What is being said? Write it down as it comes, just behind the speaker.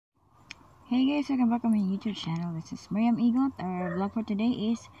Hey guys, welcome back to my YouTube channel. This is MERIAM IGOT. Our vlog for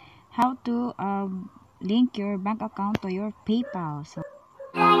today is how to link your bank account to your PayPal.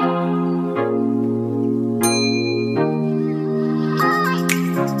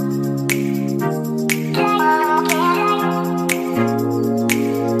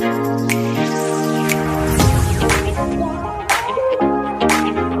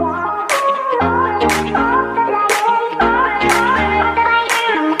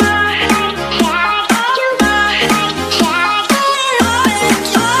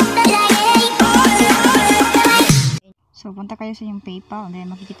 So, punta kayo sa yung PayPal. And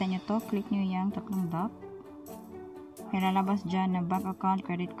then, makikita nyo to. Click nyo yung tatlong dot. May lalabas dyan na bank account,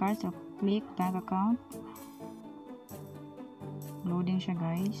 credit card. So, click bank account. Loading siya,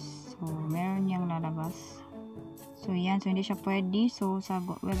 guys. So, meron niyang lalabas. So, yan. So, hindi siya pwede. So, sa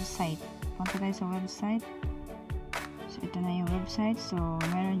website. Punta tayo sa website. So, ito na yung website. So,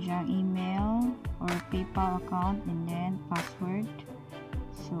 meron dyan email or PayPal account and then password.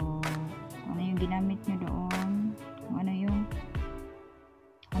 So, ano yung ginamit nyo doon?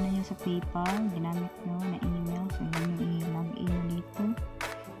 Ano yung sa PayPal ginamit nyo na email. So yun yung i-login nyo dito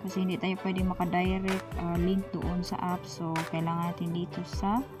kasi hindi tayo pwede maka-direct link doon sa app. So kailangan natin dito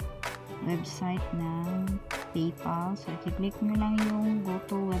sa website ng PayPal. So i-click nyo lang yung go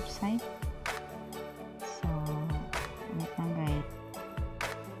to website. So wait lang guys.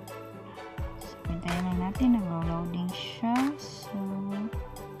 So hintayin lang natin, nag-loading siya. So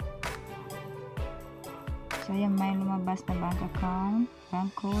yan, may lumabas na bank account,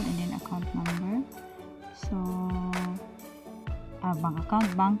 bank code, and then account number. So bank account,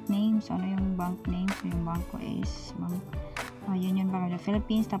 bank name. So ano yung bank name? So yung bank ko is Union Bank of the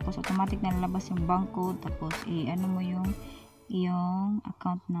Philippines. Tapos automatic na lalabas yung bank code. Tapos ano mo yung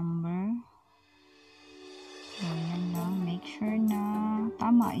account number. So yan lang, make sure na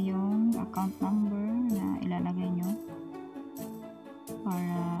tama yung account number na ilalagay nyo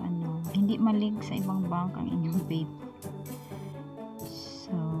para hindi malink sa ibang bank ang inyong PayPal.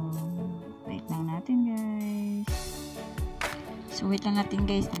 So wait lang natin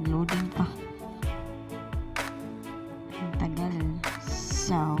guys. Nag-loading pa. Ang tagal.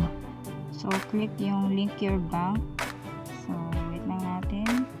 So click yung link your bank. So wait lang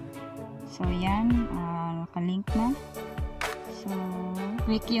natin. So yan, nakalink na. So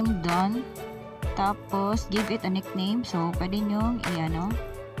click yung done. Tapos give it a nickname. So pwede nyo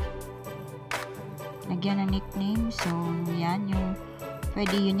lagyan ng nickname. So yan, yung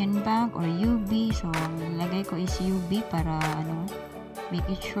pwede Union Bank or UB. So ang lagay ko is UB para make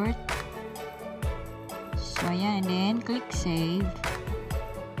it short. So ayan, and then click save.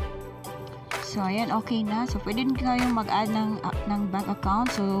 So ayan, okay na. So pwede din kayong mag-add ng bank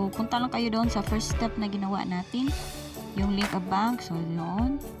account. So punta lang kayo doon sa first step na ginawa natin, yung link a bank. So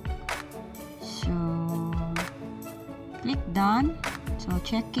doon, so click done. So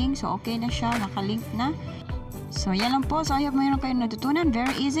checking, so okay na siya, nakalink na. So yan lang po. So I hope mayroon kayong natutunan.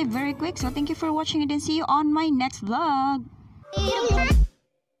 Very easy, very quick. So thank you for watching and then see you on my next vlog.